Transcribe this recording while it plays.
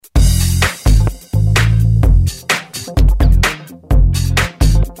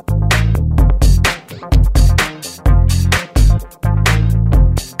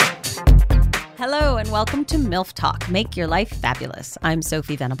to MILF Talk, Make Your Life Fabulous. I'm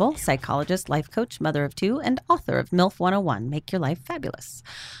Sophie Venable, psychologist, life coach, mother of two, and author of MILF 101, Make Your Life Fabulous.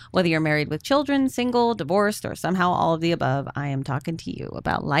 Whether you're married with children, single, divorced, or somehow all of the above, I am talking to you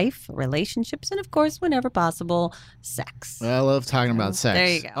about life, relationships, and of course, whenever possible, sex. Well, I love talking about sex. There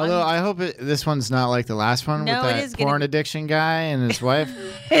you go. Although I hope this one's not like the last one No, with it is that gonna porn be. addiction guy and his wife.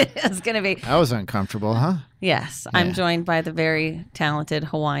 It's going to be. That was uncomfortable, huh? Yes, I'm joined by the very talented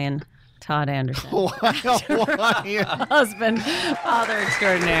Hawaiian Todd Anderson. Husband, father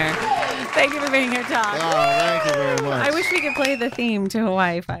extraordinaire. Thank you for being here, Todd. Oh, thank you very much. I wish we could play the theme to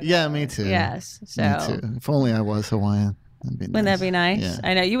Hawaii 5. Yeah, me too. Yes. So Me too. If only I was Hawaiian. That'd be nice. wouldn't that be nice? Yeah.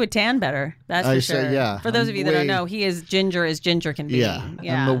 I know you would tan better. That's I for say, sure. yeah. For those of you that don't Way- know, he is ginger as ginger can be. Yeah,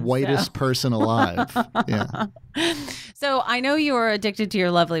 I'm the whitest person alive. Yeah. So I know you are addicted to your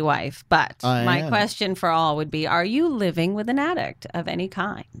lovely wife, but I my am. question for all would be, are you living with an addict of any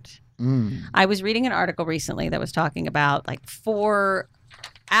kind? I was reading an article recently that was talking about like 4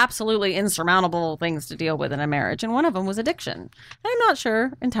 absolutely insurmountable things to deal with in a marriage, and one of them was addiction. And I'm not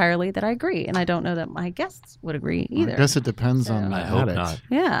sure entirely that I agree, and I don't know that my guests would agree either. I guess it depends on the I hope addict. not.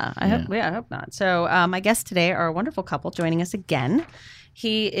 Yeah, I hope not. So my guests today are a wonderful couple joining us again.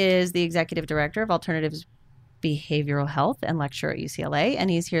 He is the executive director of Alternatives Behavioral Health and lecturer at UCLA,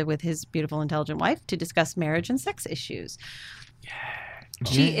 and he's here with his beautiful, intelligent wife to discuss marriage and sex issues.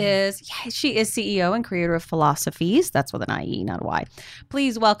 She is CEO and creator of Philosophies. That's with an IE, not a Y.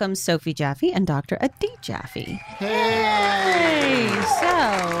 Please welcome Sophie Jaffe and Dr. Adi Jaffe. Hey!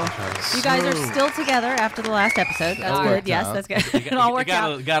 So, you guys are still together after the last episode. That's good. worked Yes, out. that's good. It all worked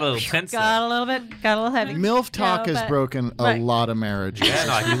out. Got a little tense. Got a little bit, got a little heavy. MILF talk No, has but- broken a right. lot of marriages. Yeah,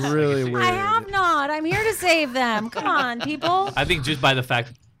 no, I can- It's really I can see weird. I have not. I'm here to save them. Come on, people. I think just by the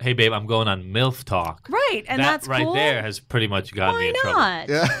fact, hey babe, I'm going on MILF Talk. Right, and that that's right cool. there has pretty much gotten me Why in trouble. not?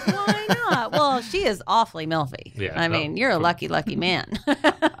 Yeah. Why not? Well, she is awfully milfy. Yeah, I no, mean, you're a lucky man.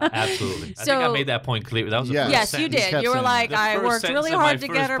 Absolutely. I think I So- made that point clear. That was the Yes. first Yes, you sentence. did. kept You were saying like, that. The I first worked sentence really of my hard to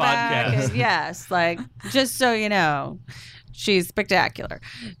get first her back. podcast. Yes, like, just so you know, she's spectacular.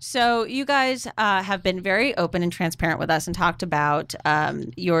 So you guys have been very open and transparent with us and talked about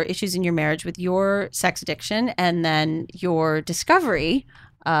your issues in your marriage with your sex addiction and then your discovery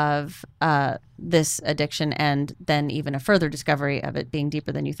of this addiction and then even a further discovery of it being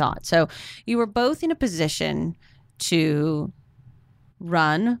deeper than you thought. So you were both in a position to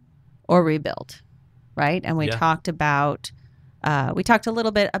run or rebuild, right? And we Yeah. talked about we talked a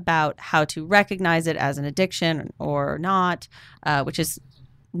little bit about how to recognize it as an addiction or not, which is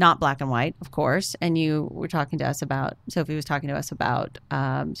not black and white, of course. And you were talking to us about, Sophie was talking to us about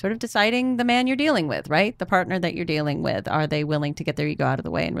sort of deciding the man you're dealing with, right? The partner that you're dealing with. Are they willing to get their ego out of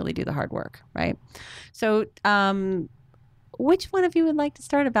the way and really do the hard work, right? So which one of you would like to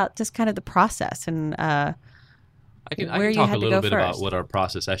start about just kind of the process and I can where you talk had a to little go bit about first? what our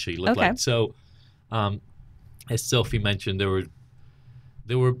process actually looked Okay. like. So, as Sophie mentioned, there were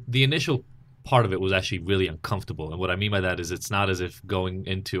the initial part of it was actually really uncomfortable. And what I mean by that is it's not as if going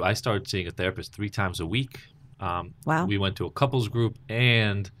into, I started seeing a therapist 3 times a week. Wow. We went to a couples group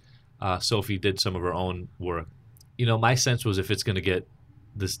and Sophie did some of her own work. You know, my sense was if it's going to get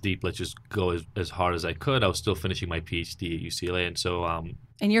this deep, let's just go as hard as I could. I was still finishing my PhD at UCLA. And so,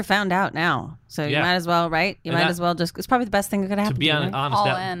 and you're found out now, so you Yeah. might as well, right? You And might that- as well just, it's probably the best thing that could happen to be you, right? honest, all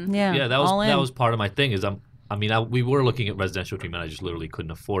that, in. Yeah, that all in. was part of my thing is we were looking at residential treatment. I just literally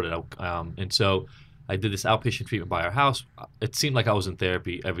couldn't afford it. And so I did this outpatient treatment by our house. It seemed like I was in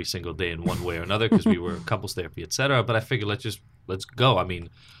therapy every single day in one way or another because we were couples therapy, et cetera. But I figured let's go. I mean,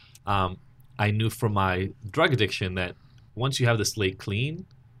 I knew from my drug addiction that once you have the slate clean,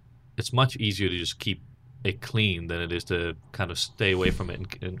 it's much easier to just keep it clean than it is to kind of stay away from it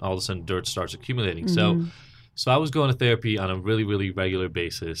and all of a sudden dirt starts accumulating. Mm-hmm. So I was going to therapy on a really, really regular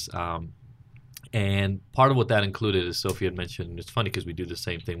basis. And part of what that included, as Sophie had mentioned, it's funny because we do the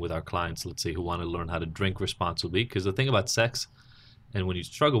same thing with our clients, let's say, who want to learn how to drink responsibly. Because the thing about sex, and when you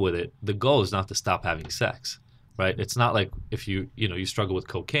struggle with it, the goal is not to stop having sex, right? It's not like if you struggle with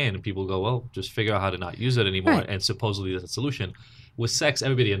cocaine and people go, well, just figure out how to not use it anymore, Right. and supposedly that's a solution. With sex,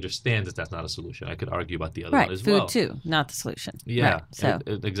 everybody understands that that's not a solution. I could argue about the other Right, one as food well. too, not the solution. Yeah, Right. So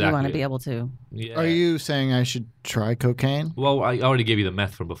exactly. you want to be able to. Yeah. Are you saying I should try cocaine? Well, I already gave you the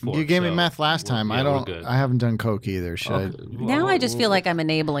meth from before. You gave me so meth last time. yeah, I we're don't. good. I haven't done coke either. Should I? Okay. Now I just feel like I'm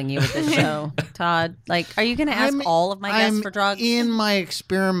enabling you with this show, Todd. Like, are you going to ask all of my guests I'm for drugs? in my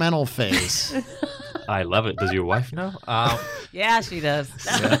experimental phase. I love it. Does your wife know? Yeah, she does.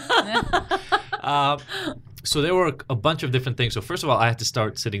 So there were a bunch of different things. So first of all, I had to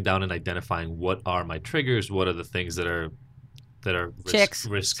start sitting down and identifying what are my triggers, what are the things that are Chicks.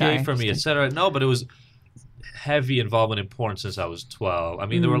 risque Sorry, for me, just etc. No, but it was heavy involvement in porn since I was 12. I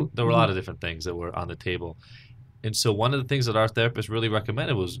mean, there were a lot of different things that were on the table. And so one of the things that our therapist really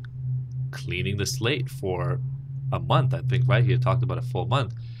recommended was cleaning the slate for a month, I think, right? He had talked about a full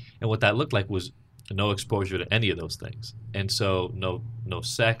month. And what that looked like was no exposure to any of those things. And so no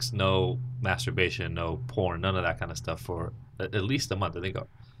sex, no masturbation, no porn, none of that kind of stuff for at least a month. I think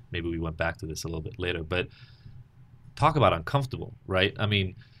maybe we went back to this a little bit later. But talk about uncomfortable, right? I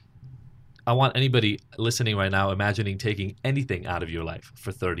mean, I want anybody listening right now imagining taking anything out of your life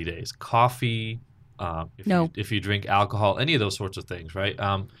for 30 days. Coffee, if you drink alcohol, any of those sorts of things, right?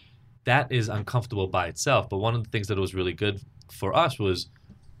 That is uncomfortable by itself. But one of the things that was really good for us was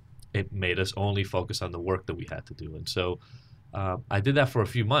it made us only focus on the work that we had to do. And so I did that for a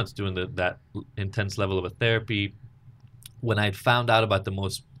few months, doing that intense level of a therapy. When I had found out about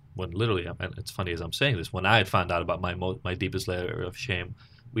literally, and it's funny as I'm saying this, when I had found out about my deepest layer of shame,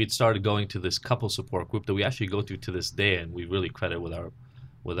 we had started going to this couple support group that we actually go to this day, and we really credit with our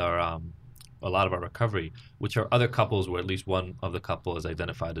a lot of our recovery, which are other couples where at least one of the couple is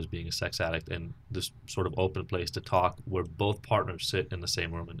identified as being a sex addict, and this sort of open place to talk where both partners sit in the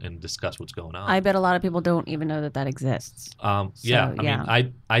same room and discuss what's going on. I bet a lot of people don't even know that exists. I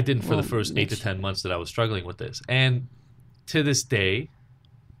mean, I didn't for the first 8 to 10 months that I was struggling with this. And to this day,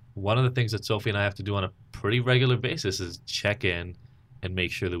 one of the things that Sophie and I have to do on a pretty regular basis is check in and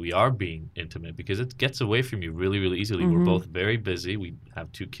make sure that we are being intimate, because it gets away from you really, really easily. We're both very busy. We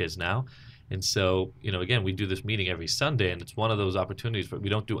have 2 kids now. And so, again, we do this meeting every Sunday, and it's one of those opportunities, but we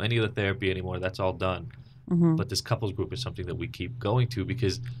don't do any of the therapy anymore. That's all done. But this couples group is something that we keep going to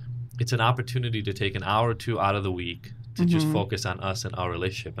because it's an opportunity to take an hour or 2 out of the week to just focus on us and our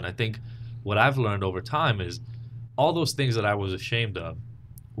relationship. And I think what I've learned over time is all those things that I was ashamed of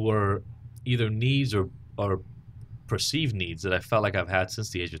were either needs or perceived needs that I felt like I've had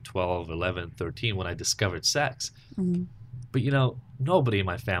since the age of 12, 11, 13 when I discovered sex. But, nobody in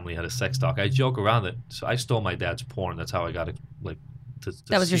my family had a sex talk. I joke around that. So I stole my dad's porn. That's how I got it.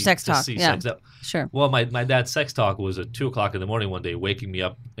 That was your sex talk. Yeah, sure. Well, my dad's sex talk was at 2:00 in the morning one day, waking me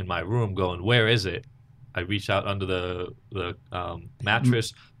up in my room going, where is it? I reach out under the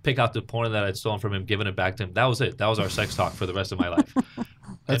mattress, pick out the porn that I'd stolen from him, giving it back to him. That was it. That was our sex talk for the rest of my life.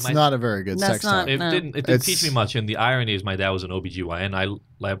 That's not a very good sex talk. It didn't teach me much. And the irony is my dad was an OBGYN. I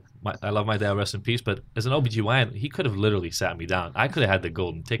love my dad, rest in peace. But as an OBGYN, he could have literally sat me down. I could have had the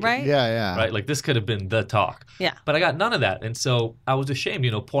golden ticket. Right? Yeah. Right? Like this could have been the talk. Yeah. But I got none of that. And so I was ashamed.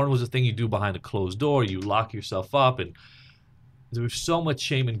 Porn was a thing you do behind a closed door. You lock yourself up. And there was so much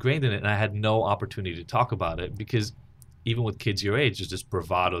shame ingrained in it. And I had no opportunity to talk about it because even with kids your age, there's this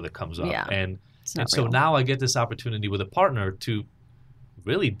bravado that comes up. Yeah. And so now I get this opportunity with a partner to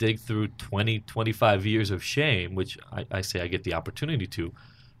really dig through 20, 25 years of shame, which I say I get the opportunity to,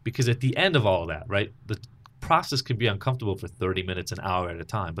 because at the end of all of that, right, the process can be uncomfortable for 30 minutes, an hour at a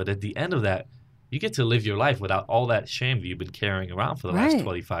time. But at the end of that, you get to live your life without all that shame that you've been carrying around for the last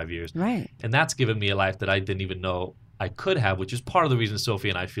 25 years. Right. And that's given me a life that I didn't even know I could have, which is part of the reason Sophie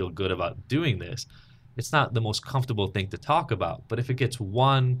and I feel good about doing this. It's not the most comfortable thing to talk about, but if it gets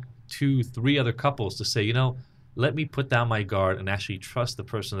 1, 2, 3 other couples to say, let me put down my guard and actually trust the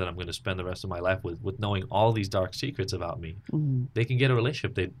person that I'm going to spend the rest of my life with knowing all these dark secrets about me, they can get a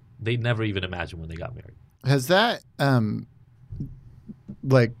relationship they never even imagined when they got married. Has that,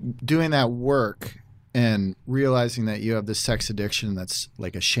 doing that work and realizing that you have this sex addiction that's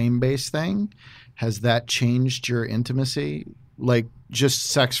like a shame-based thing, has that changed your intimacy? Like just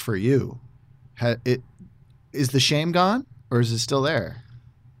sex for you? Is the shame gone or is it still there?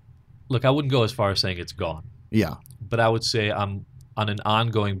 Look, I wouldn't go as far as saying it's gone. Yeah. But I would say I'm on an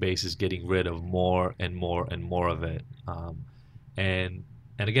ongoing basis getting rid of more and more and more of it. And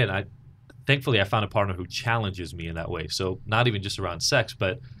again, thankfully I found a partner who challenges me in that way. So not even just around sex,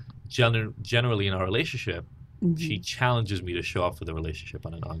 but generally in our relationship, she challenges me to show up for the relationship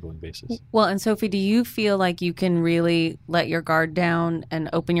on an ongoing basis. Well, and Sophie, do you feel like you can really let your guard down and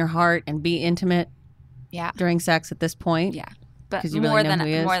open your heart and be intimate during sex at this point? Yeah. But more really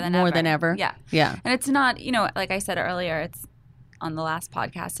than ever. Yeah. And it's not, like I said earlier, it's on the last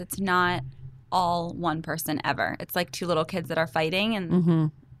podcast, it's not all one person ever. It's like 2 little kids that are fighting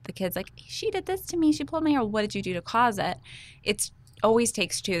and the kid's like, she did this to me. She pulled my hair. What did you do to cause it? It's always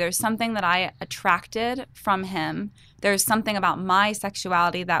takes 2. There's something that I attracted from him. There's something about my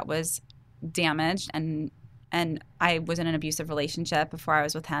sexuality that was damaged and I was in an abusive relationship before I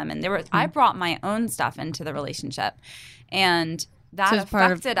was with him. And I brought my own stuff into the relationship. And that So it's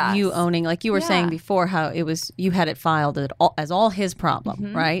part of affected us. you owning, like you were saying Yeah. before, how it was you had it filed as all his problem,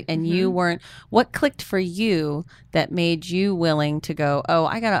 Mhm. right? And you weren't. What clicked for you that made you willing to go? Oh,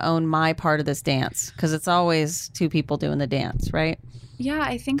 I got to own my part of this dance, because it's always two people doing the dance, right? Yeah,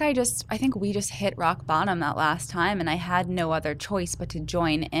 I think we just hit rock bottom that last time, and I had no other choice but to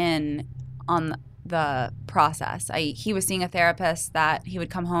join in on the process. He was seeing a therapist that he would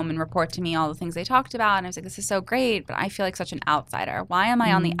come home and report to me all the things they talked about, and I was like, this is so great, but I feel like such an outsider. Why am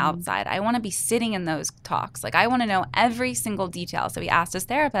I on the outside? I want to be sitting in those talks. Like, I want to know every single detail. So he asked his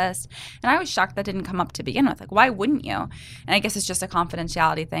therapist, and I was shocked that didn't come up to begin with. Like, why wouldn't you? And I guess it's just a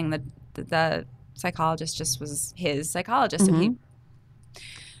confidentiality thing that the psychologist just was his psychologist, and he.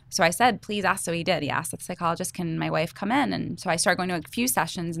 So I said, please ask. So he did. He asked the psychologist, can my wife come in? And so I started going to a few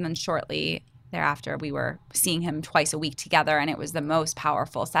sessions, and then shortly thereafter, we were seeing him twice a week together, and it was the most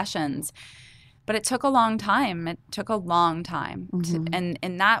powerful sessions. But it took a long time. And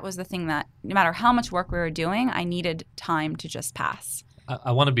that was the thing, that no matter how much work we were doing, I needed time to just pass.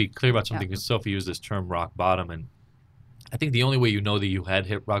 I want to be clear about something, because Sophie used this term rock bottom, and I think the only way you know that you had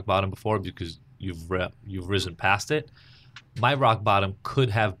hit rock bottom before is because you've risen past it. My rock bottom could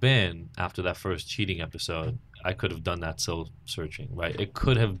have been after that first cheating episode. I could have done that soul searching, right? It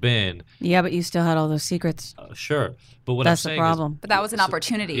could have been. Yeah, but you still had all those secrets. Sure. But what That's I'm the saying problem. But that was an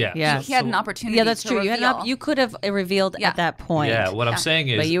opportunity. Yeah. Yeah. He had an opportunity. Yeah, that's to true. Reveal. You could have revealed Yeah. at that point. Yeah, what I'm saying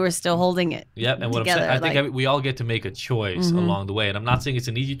is. But you were still holding it. Yep, and what together, I'm saying, I think like- we all get to make a choice along the way. And I'm not saying it's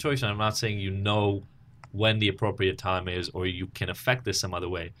an easy choice, and I'm not saying you know when the appropriate time is, or you can affect this some other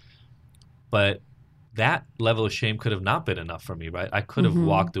way. But that level of shame could have not been enough for me, right? I could have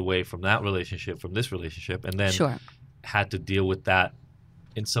walked away from that relationship, from this relationship, and then Sure. had to deal with that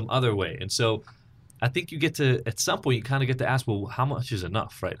in some other way. And so I think you get to, at some point, you kind of get to ask, well, how much is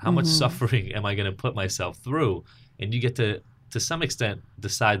enough, right? How much suffering am I going to put myself through? And you get to some extent,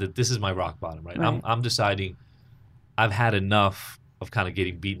 decide that this is my rock bottom, right? Right. I'm deciding I've had enough of kind of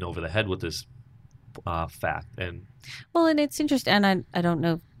getting beaten over the head with this fact. And Well, and it's interesting, and I don't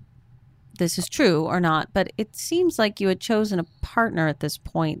know if this is true or not, but it seems like you had chosen a partner at this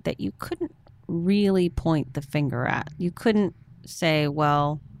point that you couldn't really point the finger at. You couldn't say,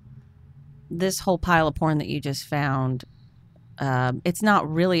 well, this whole pile of porn that you just found, it's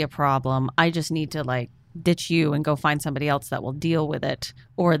not really a problem. I just need to like ditch you and go find somebody else that will deal with it,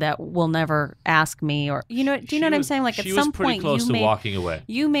 or that will never ask me, or do you know what I'm saying? Like at she some was pretty point close you to made, walking away.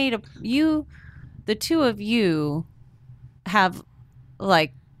 you made the two of you have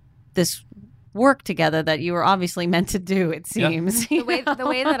like this work together that you were obviously meant to do, it seems. The way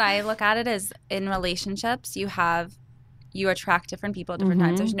that I look at it is, in relationships, you attract different people at different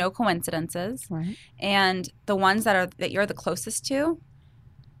times. There's no coincidences. Right. And the ones that you're the closest to,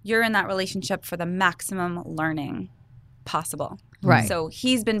 you're in that relationship for the maximum learning possible. Right. So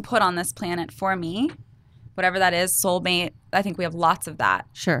he's been put on this planet for me, whatever that is, soulmate. I think we have lots of that.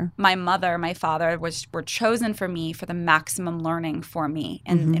 Sure. My mother, my father were chosen for me for the maximum learning for me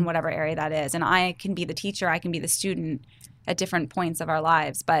in whatever area that is. And I can be the teacher, I can be the student at different points of our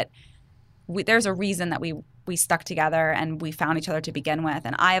lives. But there's a reason that we stuck together and we found each other to begin with.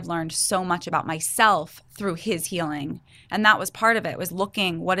 And I have learned so much about myself through his healing. And that was part of it, was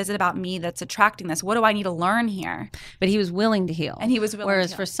looking, what is it about me that's attracting this? What do I need to learn here? But he was willing to heal. And he was willing Whereas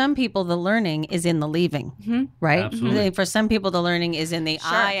to for some people, the learning is in the leaving, right? Absolutely. For some people, the learning is in the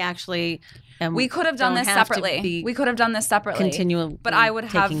I actually am. We could have done don't this have to separately. be We could have done this separately. continually But I would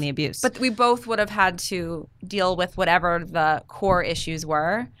have taking the abuse. But we both would have had to deal with whatever the core issues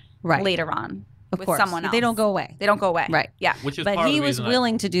were right. later on of with course. someone else. They don't go away. They don't go away. Right. Yeah. Which is But part of he the was reason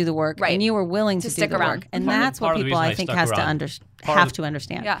willing to do the work, Right. and you were willing to, do stick the around. work, and Mhm. that's what Part of the people reason I I think stuck has to around. Part have of- to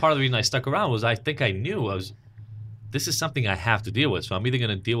understand. Yeah. Part of the reason I stuck around was I think I knew this is something I have to deal with. So I'm either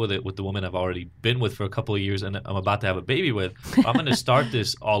going to deal with it with the woman I've already been with for a couple of years and I'm about to have a baby with, or I'm going to start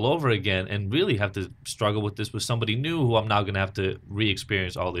this all over again and really have to struggle with this with somebody new who I'm now going to have to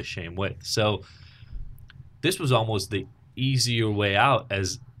re-experience all this shame with. So this was almost the easier way out,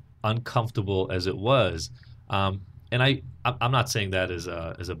 as uncomfortable as it was. And I'm not saying that as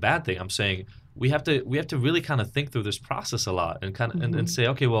a bad thing. I'm saying we have to really kind of think through this process a lot and kind of and say,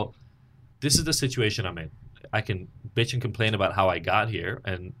 okay, well, this is the situation I'm in. I can bitch and complain about how I got here,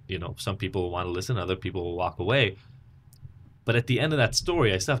 and some people will want to listen, other people will walk away. But at the end of that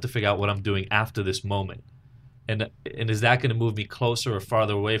story, I still have to figure out what I'm doing after this moment. And is that going to move me closer or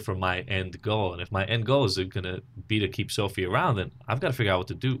farther away from my end goal? And if my end goal is going to be to keep Sophie around, then I've got to figure out what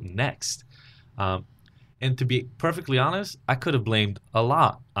to do next. And to be perfectly honest, I could have blamed a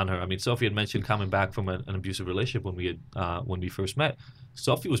lot on her. I mean, Sophie had mentioned coming back from an abusive relationship when we first met.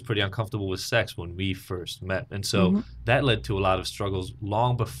 Sophie was pretty uncomfortable with sex when we first met. And so that led to a lot of struggles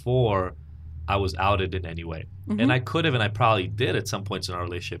long before I was outed in any way. And I could have, and I probably did at some points in our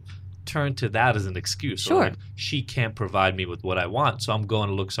relationship, turn to that as an excuse. Sure. Like, she can't provide me with what I want, so I'm going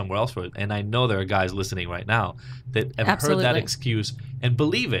to look somewhere else for it. And I know there are guys listening right now that have heard that excuse and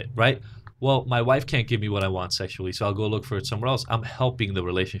believe it, right? Well, my wife can't give me what I want sexually, so I'll go look for it somewhere else. I'm helping the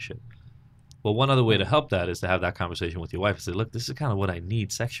relationship. Well, one other way to help that is to have that conversation with your wife and say, look, this is kind of what I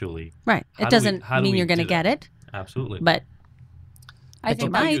need sexually. Right. It doesn't mean you're going to get it. Absolutely. But I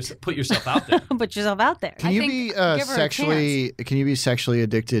think put yourself out there. Put yourself out there. Can you be sexually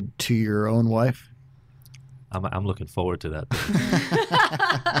addicted to your own wife? I'm looking forward to that.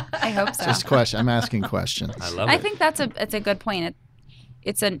 I hope so. Just question. I'm asking questions. I love it. I think it's a good point.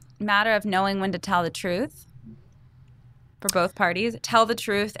 It's a matter of knowing when to tell the truth for both parties. Tell the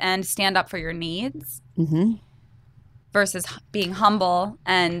truth and stand up for your needs versus being humble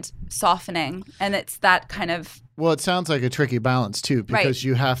and softening. And it's that kind of... Well, it sounds like a tricky balance too, because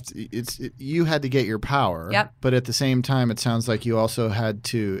you have to. You had to get your power, but at the same time, it sounds like you also had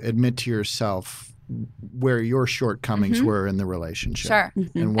to admit to yourself where your shortcomings were in the relationship,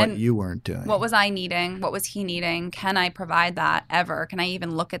 and what you weren't doing. What was I needing? What was he needing? Can I provide that ever? Can I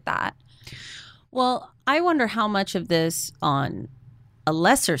even look at that? Well, I wonder how much of this on a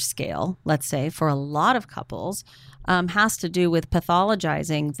lesser scale, let's say, for a lot of couples, has to do with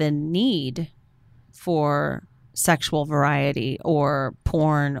pathologizing the need for sexual variety or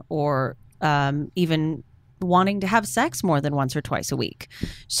porn or even wanting to have sex more than once or twice a week.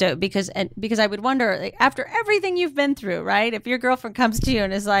 So because I would wonder, like, after everything you've been through, right? If your girlfriend comes to you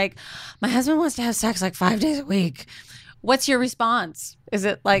and is like, my husband wants to have sex like 5 days a week, what's your response? Is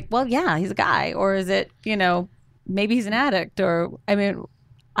it like, well, yeah, he's a guy, or is it, maybe he's an addict, or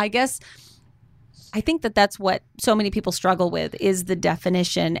I guess I think that's what so many people struggle with, is the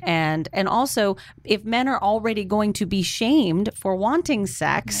definition. And also, if men are already going to be shamed for wanting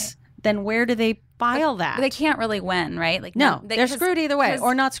sex, then where do they file that? They can't really win, right? Like, no, they're screwed either way,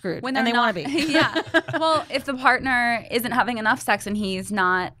 or not screwed, when and they want to be. Yeah. Well, if the partner isn't having enough sex and he's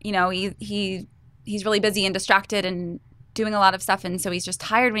not, he's really busy and distracted and doing a lot of stuff, and so he's just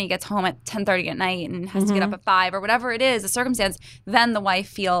tired when he gets home at 10:30 at night and has to get up at 5 or whatever it is, the circumstance, then the wife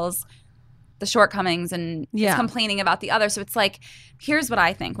feels the shortcomings and is complaining about the other. So it's like, here's what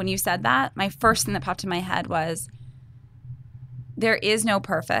I think. When you said that, my first thing that popped in my head was, there is no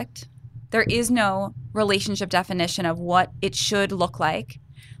perfect. There is no relationship definition of what it should look like.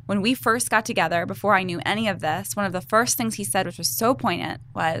 When we first got together, before I knew any of this, one of the first things he said, which was so poignant,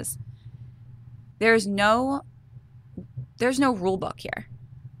 was, there's no rule book here.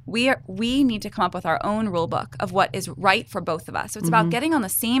 We need to come up with our own rule book of what is right for both of us. So it's about getting on the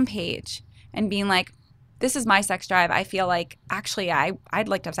same page and being like, this is my sex drive. I feel like, actually, I'd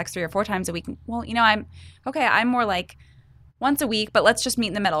like to have sex 3 or 4 times a week. Well, I'm more like once a week, but let's just meet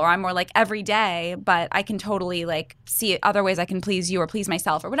in the middle. Or I'm more like every day, but I can totally see other ways I can please you or please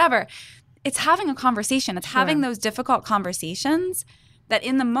myself or whatever. It's having a conversation. It's having those difficult conversations that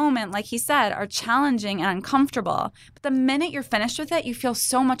in the moment, like he said, are challenging and uncomfortable. But the minute you're finished with it, you feel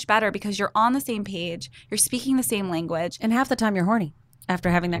so much better because you're on the same page. You're speaking the same language. And half the time you're horny after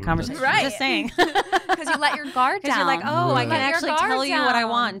having that conversation. Right. Just saying. Because you let your guard down. Because you're like, I can actually tell you what I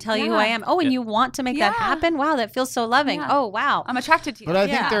want and tell you who I am. Oh, and you want to make that happen? Wow, that feels so loving. Oh, wow. I'm attracted to you. But I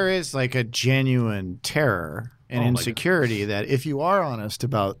think there is a genuine terror and insecurity that if you are honest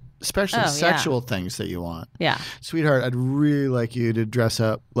about especially sexual things that you want. Yeah. Sweetheart, I'd really like you to dress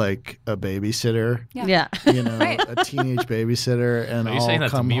up like a babysitter. Yeah. A teenage babysitter. And are you saying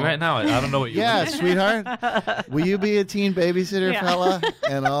that to me right now? I don't know what you're sweetheart. Will you be a teen babysitter, fella?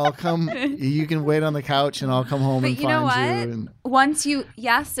 And I'll come. You can wait on the couch and I'll come home and find you. And once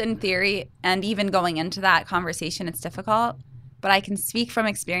yes, in theory, and even going into that conversation, it's difficult. But I can speak from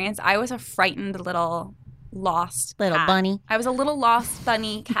experience. I was a frightened little lost cat. Bunny. I was a little lost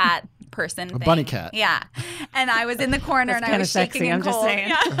bunny cat person. Bunny cat. Yeah. And I was in the corner and I was shaking and cold. I'm just saying.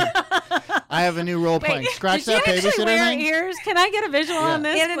 Yeah. I have a new role playing. Scratch that babysitter thing. Ears? Can I get a visual on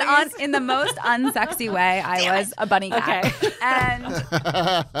this? In the most unsexy way, I was a bunny cat. Okay. And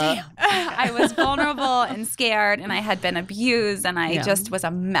I was vulnerable and scared, and I had been abused, and I just was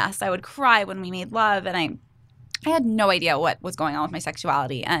a mess. I would cry when we made love, and I had no idea what was going on with my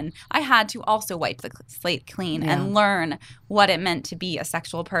sexuality. And I had to also wipe the slate clean and learn what it meant to be a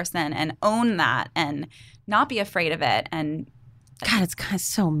sexual person and own that and not be afraid of it and God, it's kind of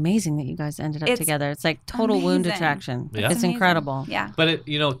so amazing that you guys ended up It's together. It's like total wound amazing. attraction. Yeah. It's amazing. incredible. Yeah. But it,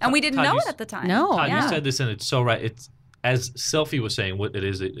 And we didn't Todd, know you it at the time. No. Todd, yeah. you said this, and it's so right. It's as Selfie was saying, what it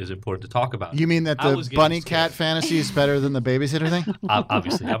is important to talk about. You mean that I the was getting bunny scared. cat fantasy is better than the babysitter thing?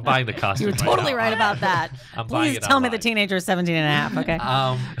 Obviously, I'm buying the costume. You're totally now. right about that. I'm buying Please it tell me the online. teenager is 17 and a half, okay?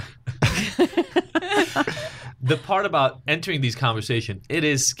 The part about entering these conversations, it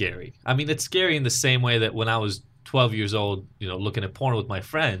is scary. I mean, it's scary in the same way that when I was 12 years old, looking at porn with my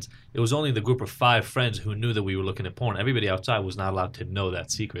friends, it was only the group of 5 friends who knew that we were looking at porn. Everybody outside was not allowed to know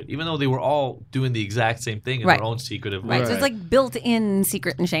that secret, even though they were all doing the exact same thing in Right. their own secretive Right. way. So it's like built-in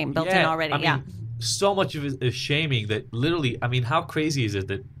secret and shame, built in already. I mean, so much of it is shaming that literally, I mean, how crazy is it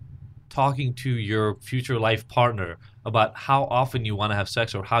that talking to your future life partner about how often you want to have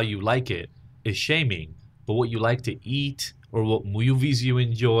sex or how you like it is shaming, but what you like to eat or what movies you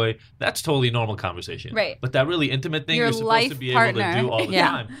enjoy, that's totally normal conversation. Right. But that really intimate thing Your you're supposed life to be able to partner. do all the Yeah.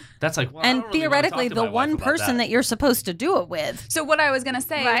 time, that's like, well, I And don't really wanna theoretically, talk to the my wife one about person that you're supposed to do it with. So what I was going to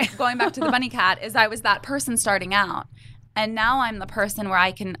say, Right. going back to the bunny cat, is I was that person starting out. And now I'm the person where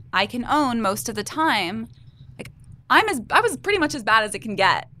I can own most of the time. Like I was pretty much as bad as it can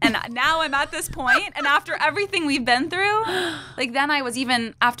get. And now I'm at this point, and after everything we've been through, like then I was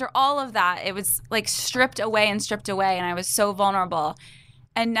even after all of that, it was like stripped away, and I was so vulnerable.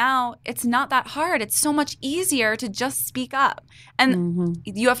 And now it's not that hard. It's so much easier to just speak up. And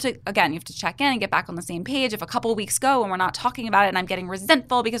you have to check in and get back on the same page. If a couple weeks go and we're not talking about it and I'm getting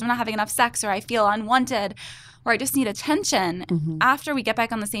resentful because we're not having enough sex, or I feel unwanted, or I just need attention, after we get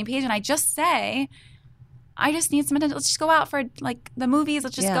back on the same page and I just say, I just need some attention. Let's just go out for like the movies.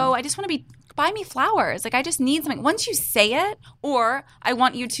 Let's just go. I just want to buy me flowers. Like I just need something. Once you say it, or I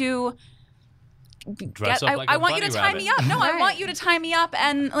want you to Dress up like I a want you to bunny tie rabbit. me up. No, I want you to tie me up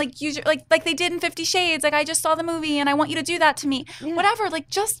and like use like they did in 50 Shades. Like I just saw the movie and I want you to do that to me. Whatever. Like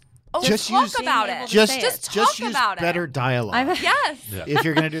just Just talk use- about Being able it. to Just, say Just it. talk just use about better it. dialogue. Yes. Yeah. If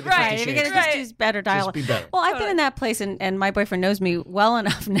you're going to do the Right, 50 If you're Shades. going to just Right. use better dialogue. be better. Well, I've been in that place, and my boyfriend knows me well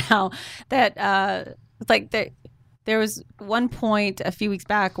enough now that there was one point a few weeks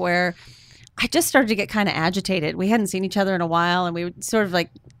back where I just started to get kind of agitated. We hadn't seen each other in a while, and we would sort of like,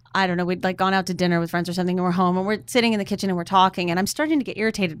 I don't know, we'd like gone out to dinner with friends or something, and we're home, and we're sitting in the kitchen and we're talking, and I'm starting to get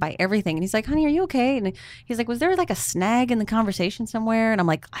irritated by everything. And he's like, honey, are you okay? And he's like, was there like a snag in the conversation somewhere? And I'm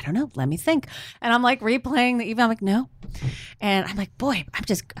like, I don't know, let me think. And I'm like replaying the evening. I'm like, no. And I'm like, boy,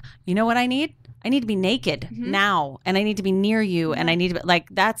 you know what I need? I need to be naked now, and I need to be near you, and I need to be like,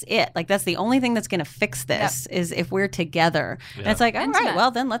 that's it. Like, that's the only thing that's going to fix this is if we're together. And it's like, all right, Intimate. well,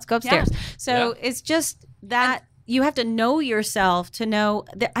 then let's go upstairs. So it's just that you have to know yourself to know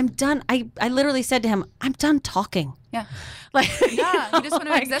that I'm done. I literally said to him, I'm done talking. Yeah. Like, Yeah. You just want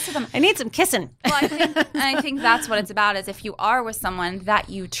to exist with them. I need some kissing. Well, I think that's what it's about. Is if you are with someone that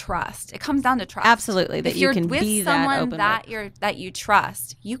you trust, it comes down to trust. Absolutely, that if you you're can with be that someone open with. that you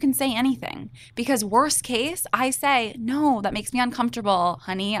trust, you can say anything. Because worst case, I say, no, that makes me uncomfortable,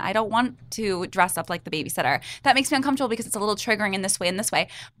 honey. I don't want to dress up like the babysitter. That makes me uncomfortable because it's a little triggering in this way and this way.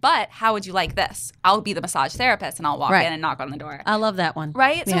 But how would you like this? I'll be the massage therapist, and I'll walk Right. in and knock on the door. I love that one.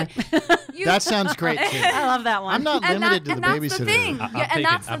 Right? Yeah. So you, That sounds great, too. I love that one. I'm not And limited to the that's babysitter. the thing.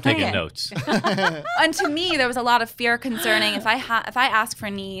 I'm taking notes. And to me, there was a lot of fear concerning if I ask for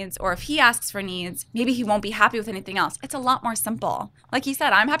needs, or if he asks for needs, maybe he won't be happy with anything else. It's a lot more simple. Like he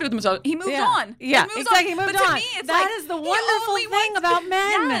said, I'm happy with the massage. He moved on. Yeah, he moves exactly. on. Moved But on. to me, it's That like, is the he wonderful only thing wants- about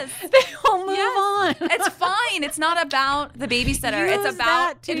men. Yes. They will move Yes. on. It's fine. It's not about the babysitter. Use it's about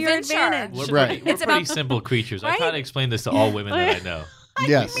that to your adventure. advantage. We're Right. pretty, we're It's pretty about- simple creatures. I Right? try to explain this to all women that I know.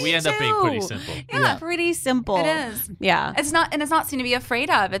 Yes. We end up being pretty too. simple. Yeah, pretty simple. It is. Yeah. It's not something to be afraid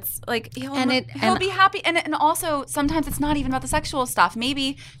of. It's like he'll And be happy, and also sometimes it's not even about the sexual stuff.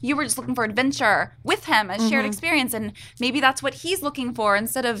 Maybe you were just looking for adventure with him, a shared experience, and maybe that's what he's looking for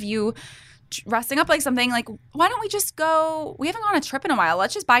instead of you dressing up like something. Like, why don't we just go? We haven't gone on a trip in a while.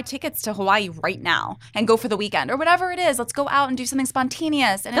 Let's just buy tickets to Hawaii right now and go for the weekend or whatever it is. Let's go out and do something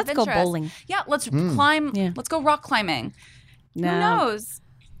spontaneous and Let's go adventurous. bowling. Yeah, let's climb. Yeah. Let's go rock climbing. No. Who knows?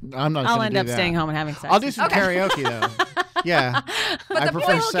 I'm not I'll gonna end do up that. staying home and having sex. I'll do some karaoke, though. Yeah. I the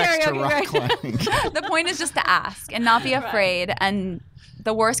prefer point- sex to karaoke, rock right? climbing. The point is just to ask and not be afraid. And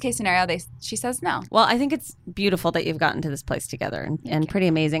the worst case scenario, she says no. Well, I think it's beautiful that you've gotten to this place together and pretty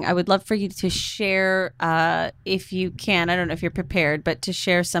amazing. I would love for you to share, if you can, I don't know if you're prepared, but to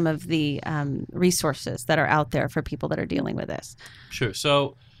share some of the resources that are out there for people that are dealing with this. Sure.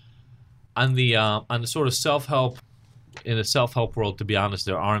 So on the sort of self-help in a self-help world, to be honest,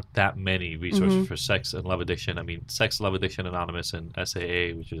 there aren't that many resources for sex and love addiction. I mean, Sex, Love Addiction Anonymous and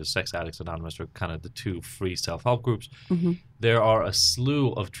SAA, which is Sex Addicts Anonymous, are kind of the two free self-help groups. There are a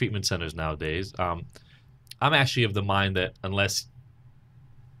slew of treatment centers nowadays. I'm actually of the mind that unless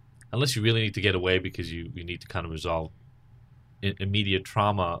you really need to get away because you need to kind of resolve immediate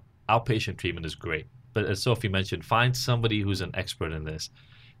trauma, outpatient treatment is great. But as Sophie mentioned, find somebody who's an expert in this.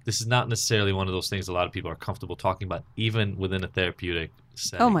 This is not necessarily one of those things a lot of people are comfortable talking about, even within a therapeutic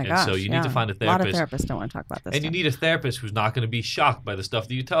setting. Oh my gosh! And so you need to find a therapist. A lot of therapists don't want to talk about this. And you need a therapist who's not going to be shocked by the stuff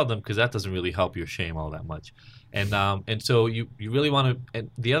that you tell them, because that doesn't really help your shame all that much. And so you really want to.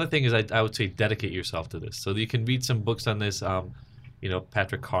 And the other thing is, I would say, dedicate yourself to this. So you can read some books on this.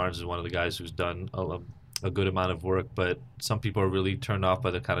 Patrick Carnes is one of the guys who's done a good amount of work, but some people are really turned off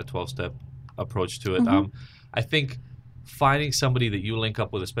by the kind of 12-step approach to it. I think finding somebody that you link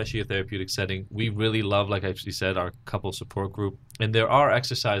up with, especially a therapeutic setting, we really love, like I actually said, our couple support group. And there are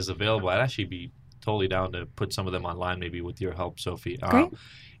exercises available. I'd actually be totally down to put some of them online, maybe with your help, Sophie.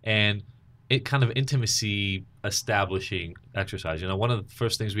 And it kind of intimacy establishing exercise. One of the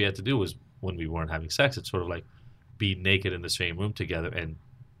first things we had to do was, when we weren't having sex, it's sort of like be naked in the same room together and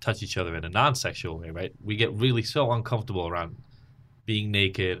touch each other in a non-sexual way, right? We get really so uncomfortable around being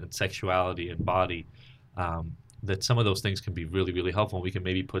naked and sexuality and body, that some of those things can be really, really helpful. We can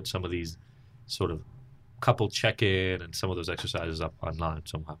maybe put some of these sort of couple check-in and some of those exercises up online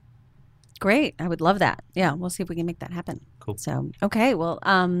somehow. Great. I would love that. Yeah, we'll see if we can make that happen. Cool. So, okay. Well,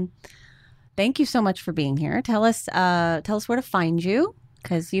 thank you so much for being here. Tell us where to find you,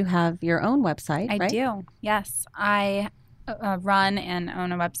 because you have your own website, right? I do. Yes. I run and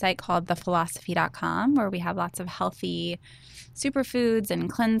own a website called thephilosophy.com, where we have lots of healthy superfoods and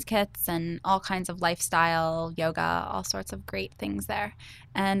cleanse kits and all kinds of lifestyle, yoga, all sorts of great things there.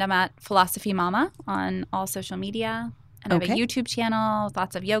 And I'm at Philosophy Mama on all social media. And I have a YouTube channel with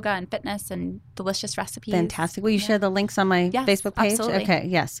lots of yoga and fitness and delicious recipes. Fantastic. Will you share the links on my Facebook page? Absolutely. Okay.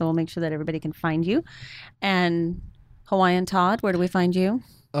 Yes. So we'll make sure that everybody can find you. And Hawaiian Todd, where do we find you?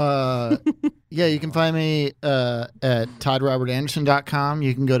 You can find me at toddrobertanderson.com.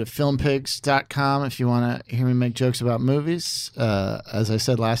 You can go to filmpigs.com if you want to hear me make jokes about movies. As I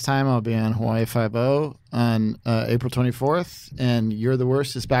said last time, I'll be on Hawaii Five-0 on April 24th, and You're the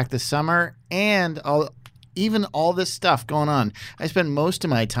Worst is back this summer, and all this stuff going on. I spend most of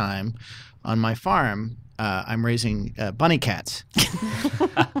my time on my farm. I'm raising bunny cats.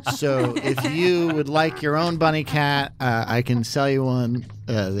 So if you would like your own bunny cat, I can sell you one.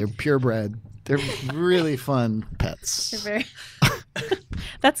 They're purebred. They're really fun pets.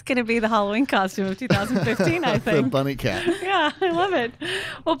 That's going to be the Halloween costume of 2015, I think. The bunny cat. Yeah, I love it.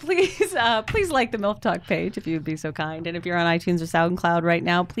 Well, please like the MILF Talk page if you'd be so kind. And if you're on iTunes or SoundCloud right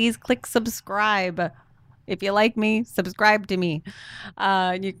now, please click subscribe. If you like me, subscribe to me. You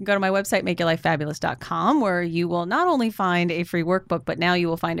can go to my website, makeyourlifefabulous.com, where you will not only find a free workbook, but now you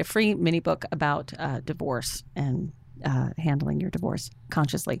will find a free mini book about divorce and handling your divorce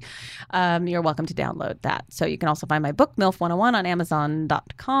consciously. You're welcome to download that. So you can also find my book, MILF 101, on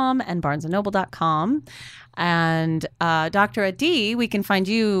Amazon.com and BarnesandNoble.com. And Dr. Adi, we can find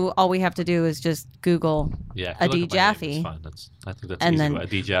you. All we have to do is just Google Adi Jaffe. I think that's easy.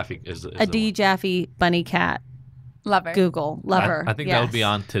 Adi Jaffe is Adi Jaffe bunny cat. Lover. Google lover. I think that'll be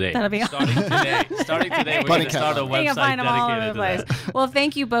on today. That'll be on. Starting today, we're going to start a website dedicated to that. Well,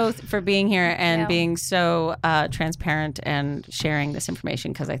 thank you both for being here and being so transparent and sharing this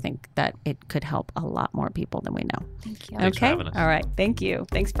information, because I think that it could help a lot more people than we know. Thank you. Thanks for having us. All right. Thank you.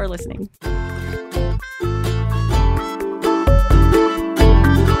 Thanks for listening.